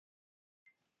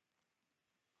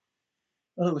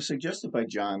Well, it was suggested by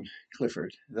John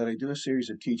Clifford that I do a series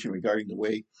of teaching regarding the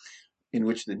way in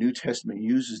which the New Testament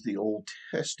uses the Old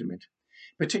Testament,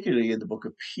 particularly in the book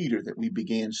of Peter that we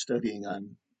began studying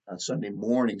on Sunday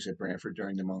mornings at Branford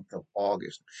during the month of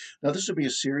August. Now, this will be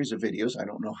a series of videos. I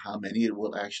don't know how many it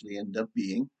will actually end up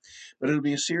being, but it'll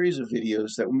be a series of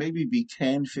videos that will maybe be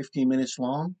 10, 15 minutes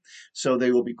long. So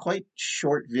they will be quite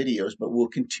short videos, but we'll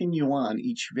continue on.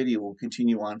 Each video will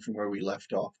continue on from where we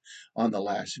left off on the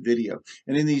last video.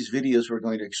 And in these videos, we're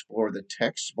going to explore the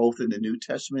texts, both in the New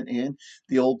Testament and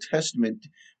the Old Testament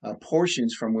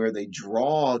portions from where they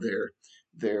draw their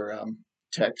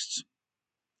texts,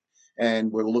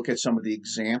 and we'll look at some of the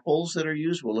examples that are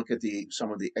used. We'll look at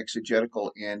some of the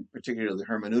exegetical and particularly the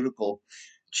hermeneutical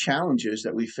challenges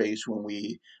that we face when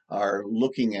we are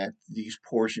looking at these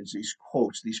portions, these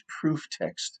quotes, these proof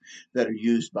texts that are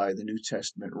used by the New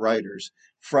Testament writers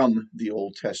from the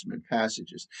Old Testament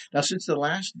passages. Now, since the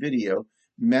last video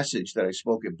message that I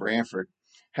spoke at Branford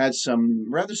had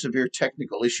some rather severe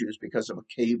technical issues because of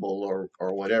a cable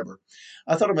or whatever,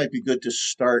 I thought it might be good to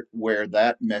start where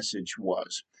that message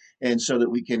was, and so that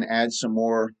we can add some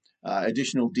more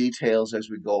additional details as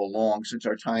we go along, since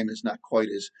our time is not quite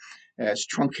as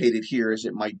truncated here as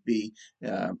it might be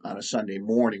on a Sunday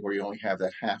morning where you only have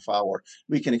that half hour.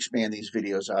 We can expand these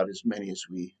videos out as many as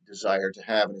we desire to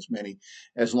have, and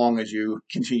as long as you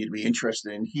continue to be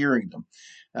interested in hearing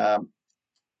them.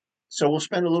 So we'll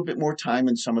spend a little bit more time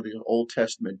in some of the Old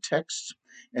Testament texts,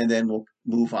 and then we'll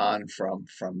move on from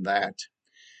that.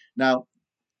 Now,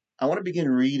 I want to begin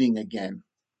reading again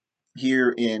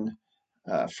here in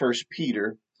First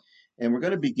Peter, and we're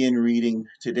going to begin reading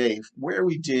today where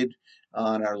we did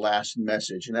on our last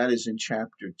message, and that is in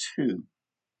chapter 2.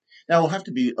 Now, we'll have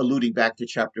to be alluding back to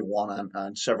chapter 1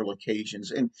 on several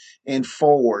occasions and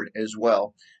forward as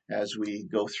well as we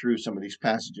go through some of these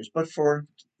passages. But for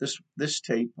this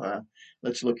tape,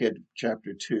 let's look at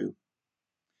chapter 2.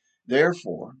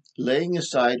 Therefore, laying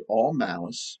aside all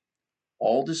malice,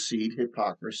 all deceit,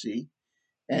 hypocrisy,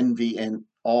 envy, and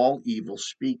all evil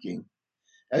speaking,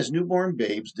 as newborn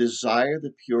babes desire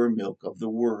the pure milk of the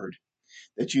word,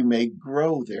 that you may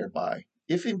grow thereby,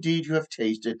 if indeed you have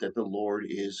tasted that the Lord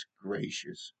is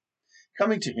gracious.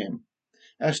 Coming to him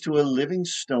as to a living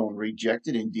stone,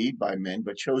 rejected indeed by men,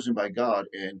 but chosen by God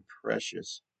and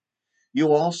precious.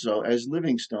 You also, as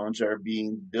living stones, are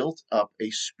being built up a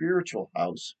spiritual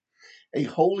house, a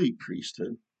holy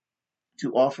priesthood,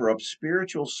 to offer up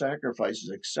spiritual sacrifices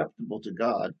acceptable to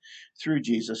God through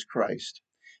Jesus Christ.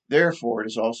 Therefore, it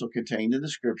is also contained in the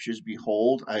Scriptures,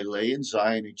 Behold, I lay in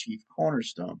Zion a chief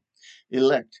cornerstone,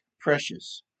 elect,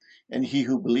 precious, and he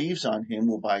who believes on him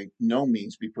will by no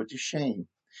means be put to shame.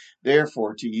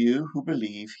 Therefore, to you who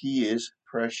believe, he is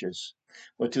precious.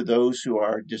 But to those who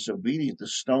are disobedient, the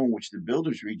stone which the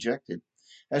builders rejected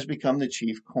has become the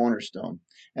chief cornerstone,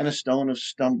 and a stone of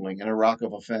stumbling and a rock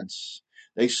of offense.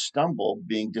 They stumble,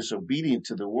 being disobedient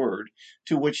to the word,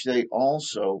 to which they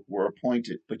also were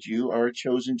appointed. But you are a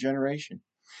chosen generation,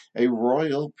 a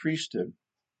royal priesthood,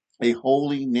 a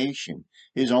holy nation,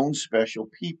 his own special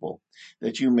people,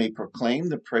 that you may proclaim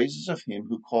the praises of him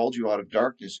who called you out of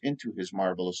darkness into his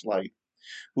marvelous light,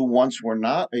 who once were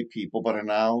not a people, but are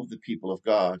now the people of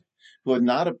God, who had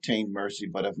not obtained mercy,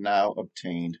 but have now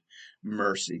obtained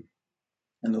mercy.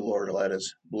 And the Lord will add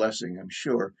his blessing, I'm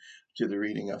sure, to the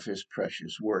reading of his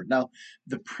precious word. Now,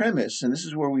 the premise, and this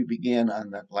is where we began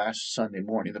on that last Sunday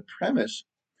morning, the premise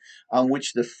on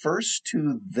which the first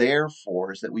two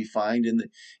therefores that we find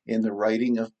in the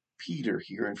writing of Peter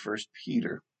here in First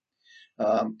Peter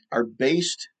are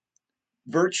based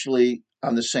virtually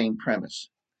on the same premise.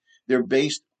 They're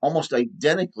based almost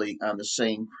identically on the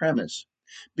same premise,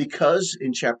 because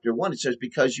in chapter 1 it says,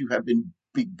 because you have been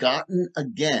begotten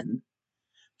again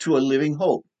to a living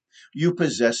hope. You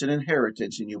possess an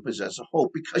inheritance and you possess a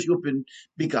hope because you've been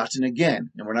begotten again.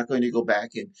 And we're not going to go back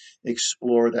and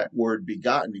explore that word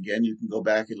begotten again. You can go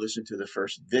back and listen to the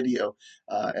first video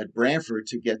at Branford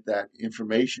to get that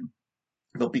information.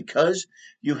 But because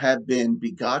you have been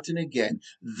begotten again,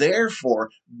 therefore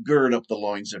gird up the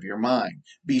loins of your mind.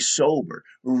 Be sober.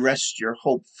 Rest your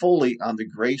hope fully on the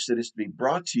grace that is to be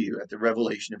brought to you at the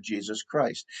revelation of Jesus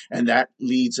Christ. And that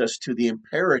leads us to the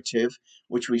imperative,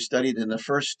 which we studied in the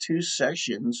first two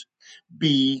sessions,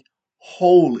 be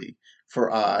holy,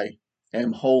 for I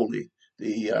am holy.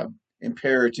 The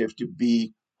imperative to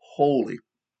be holy.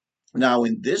 Now,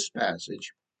 in this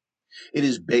passage, it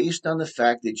is based on the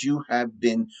fact that you have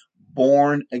been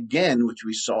born again, which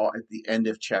we saw at the end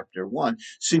of chapter 1.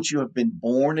 Since you have been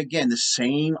born again, the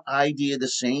same idea, the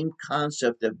same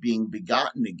concept of being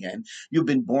begotten again, you've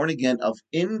been born again of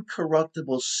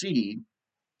incorruptible seed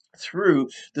through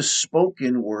the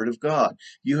spoken word of God.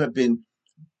 You have been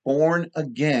born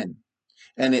again,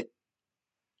 and it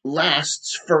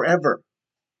lasts forever.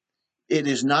 It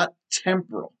is not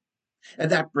temporal,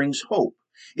 and that brings hope.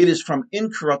 It is from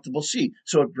incorruptible seed,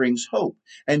 so it brings hope.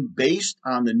 And based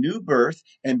on the new birth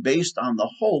and based on the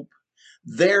hope,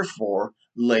 therefore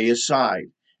lay aside.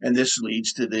 And this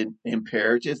leads to the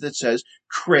imperative that says,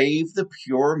 crave the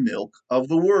pure milk of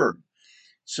the word.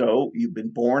 So you've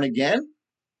been born again,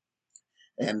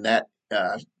 and that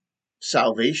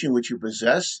salvation which you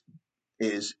possess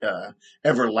is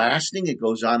everlasting. It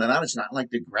goes on and on. It's not like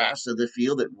the grass of the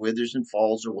field that withers and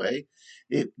falls away.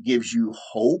 It gives you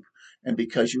hope, and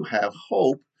because you have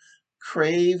hope,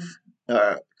 crave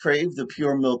crave the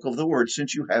pure milk of the word.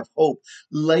 Since you have hope,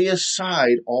 lay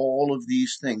aside all of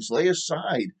these things. Lay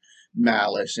aside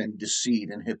malice and deceit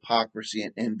and hypocrisy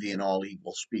and envy and all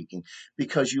evil speaking,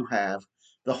 because you have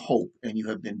the hope and you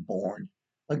have been born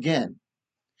again.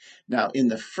 Now, in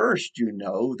the first, you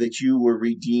know that you were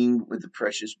redeemed with the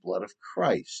precious blood of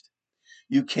Christ.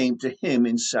 You came to him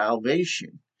in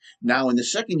salvation. Now, in the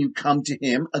second, you come to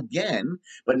him again,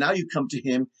 but now you come to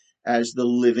him as the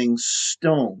living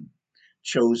stone,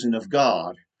 chosen of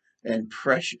God and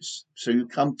precious. So you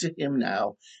come to him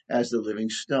now as the living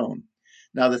stone.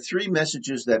 Now, the three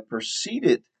messages that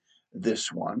preceded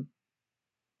this one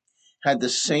had the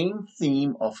same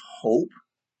theme of hope,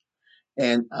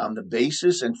 and on the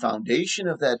basis and foundation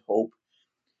of that hope,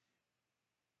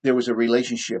 there was a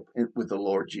relationship with the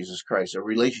Lord Jesus Christ, a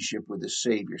relationship with the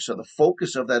Savior. So the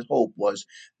focus of that hope was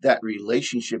that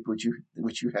relationship which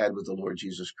you had with the Lord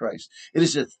Jesus Christ. It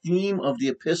is a theme of the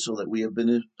epistle that we have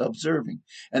been observing,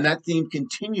 and that theme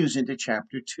continues into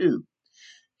chapter 2.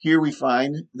 Here we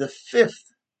find the fifth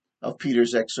of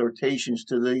Peter's exhortations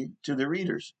to the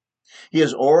readers. He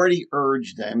has already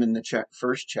urged them in the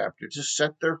first chapter to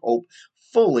set their hope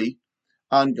fully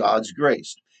on God's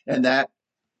grace, and that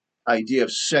idea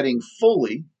of setting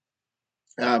fully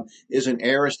is an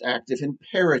aorist active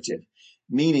imperative,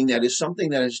 meaning that is something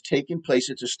that has taken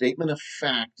place. It's a statement of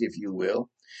fact, if you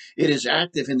will. It is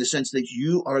active in the sense that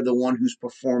you are the one who's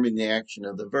performing the action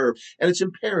of the verb, and it's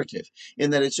imperative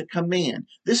in that it's a command.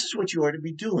 This is what you are to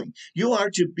be doing. You are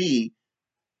to be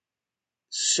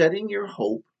setting your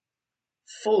hope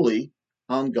fully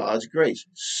on God's grace.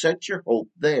 Set your hope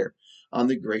there on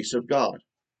the grace of God.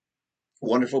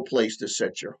 Wonderful place to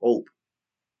set your hope.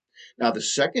 Now, the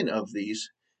second of these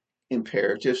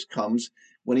imperatives comes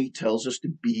when he tells us to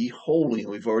be holy. And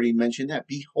we've already mentioned that.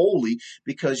 Be holy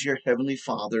because your heavenly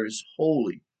Father is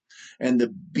holy. And the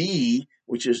be,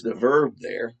 which is the verb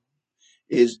there,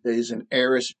 is an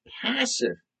aorist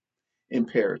passive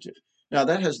imperative. Now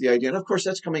that has the idea, and of course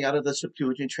that's coming out of the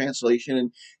Septuagint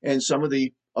translation, and some of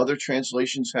the other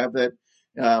translations have that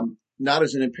not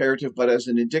as an imperative but as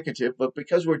an indicative. But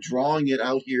because we're drawing it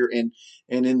out here and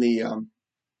in the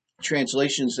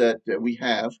translations that we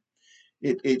have,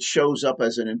 it shows up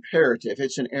as an imperative.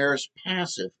 It's an aorist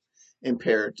passive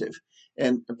imperative.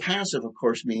 And passive, of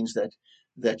course, means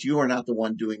that you are not the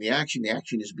one doing the action. The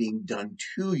action is being done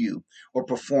to you or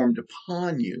performed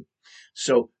upon you.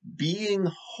 So being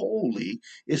holy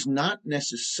is not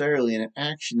necessarily an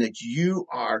action that you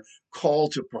are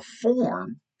called to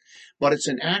perform, but it's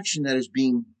an action that is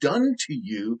being done to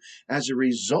you as a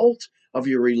result of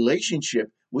your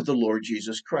relationship with the Lord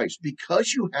Jesus Christ.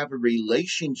 Because you have a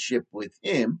relationship with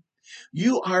him,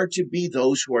 you are to be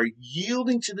those who are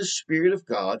yielding to the Spirit of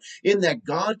God, in that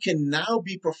God can now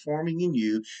be performing in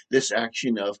you this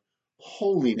action of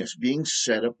holiness, being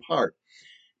set apart.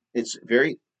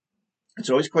 It's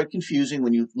always quite confusing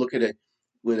when you look at it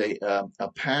with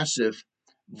a passive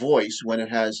voice when it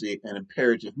has an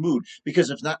imperative mood, because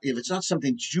if it's not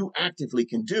something you actively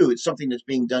can do, it's something that's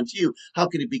being done to you. How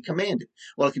can it be commanded?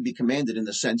 Well, it can be commanded in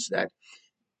the sense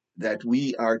that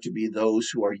we are to be those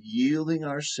who are yielding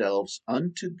ourselves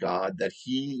unto God, that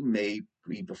he may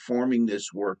be performing this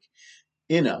work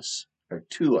in us or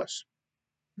to us.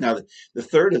 Now, the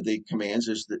third of the commands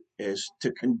is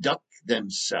to conduct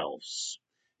themselves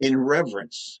in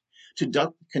reverence,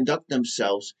 to conduct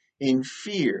themselves in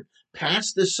fear.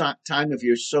 Pass the time of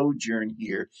your sojourn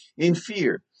here in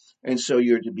fear. And so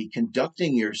you're to be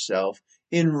conducting yourself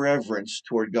in reverence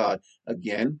toward God.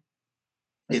 Again,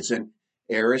 it's an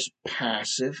aorist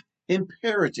passive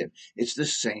imperative. It's the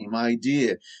same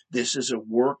idea. This is a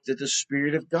work that the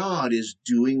Spirit of God is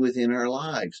doing within our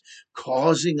lives,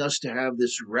 causing us to have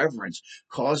this reverence,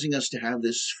 causing us to have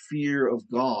this fear of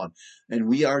God. And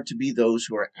we are to be those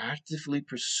who are actively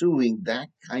pursuing that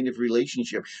kind of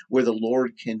relationship where the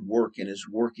Lord can work and is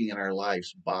working in our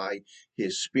lives by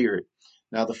his Spirit.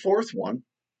 Now, the fourth one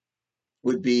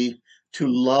would be to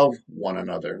love one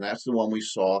another. And that's the one we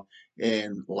saw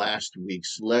in last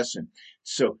week's lesson.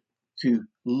 So to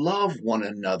love one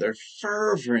another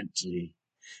fervently.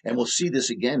 And we'll see this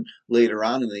again later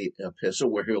on in the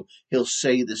epistle where he'll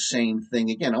say the same thing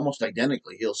again, almost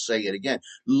identically. He'll say it again.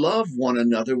 Love one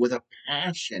another with a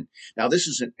passion. Now, this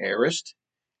is an aorist,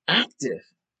 active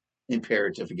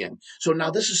imperative again. So now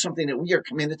this is something that we are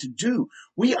commanded to do.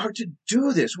 We are to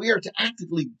do this. We are to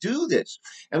actively do this.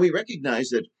 And we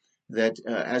recognize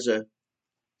that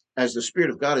as the Spirit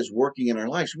of God is working in our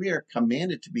lives, we are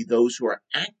commanded to be those who are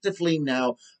actively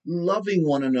now loving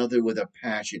one another with a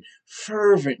passion,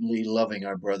 fervently loving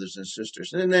our brothers and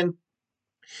sisters. And then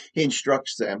he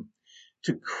instructs them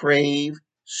to crave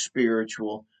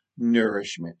spiritual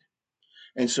nourishment.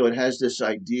 And so it has this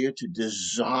idea to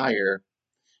desire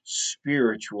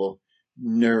spiritual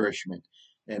nourishment.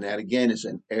 And that again is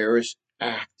an aorist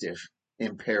active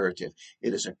imperative.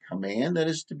 It is a command that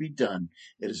is to be done.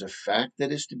 It is a fact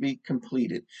that is to be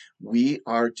completed. We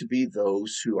are to be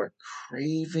those who are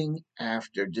craving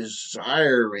after,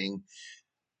 desiring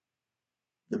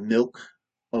the milk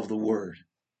of the word.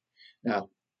 Now,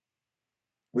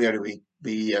 we are to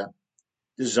be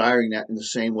desiring that in the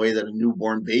same way that a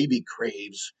newborn baby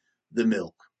craves the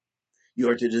milk. You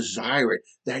are to desire it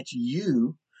that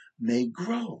you may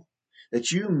grow,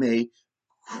 that you may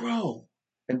grow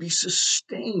and be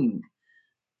sustained.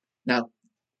 Now,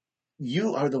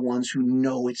 you are the ones who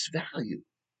know its value.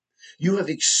 You have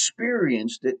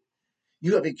experienced it.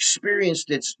 You have experienced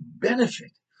its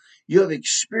benefit. You have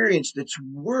experienced its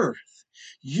worth.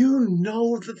 You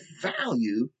know the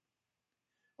value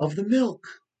of the milk.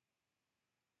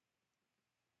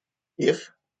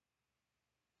 If,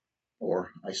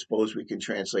 or I suppose we can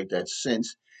translate that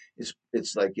since,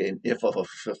 it's like an if of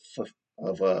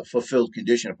a fulfilled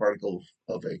condition, a particle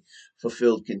of a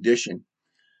fulfilled condition.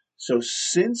 So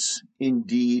since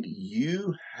indeed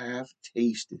you have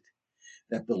tasted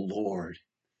that the Lord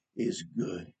is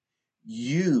good,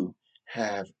 you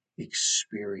have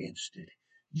experienced it.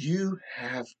 You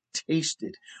have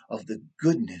tasted of the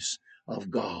goodness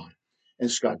of God. And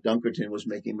Scott Dunkerton was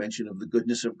making mention of the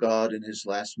goodness of God in his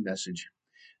last message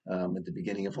at the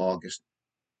beginning of August,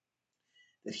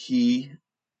 that he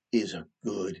is a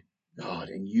good God,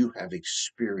 and you have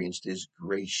experienced his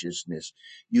graciousness.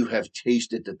 You have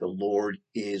tasted that the Lord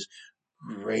is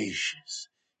gracious.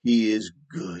 He is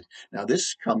good. Now,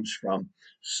 this comes from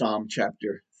Psalm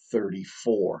chapter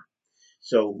 34.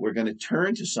 So we're going to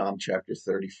turn to Psalm chapter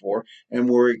 34, and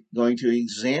we're going to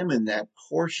examine that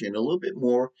portion a little bit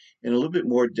more in a little bit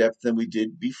more depth than we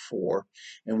did before,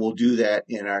 and we'll do that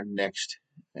in our next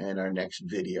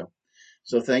video.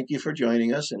 So thank you for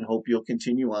joining us, and hope you'll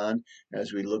continue on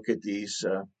as we look at these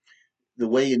the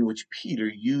way in which Peter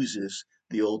uses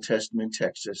the Old Testament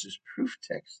text as his proof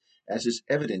text, as his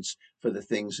evidence for the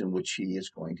things in which he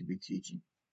is going to be teaching.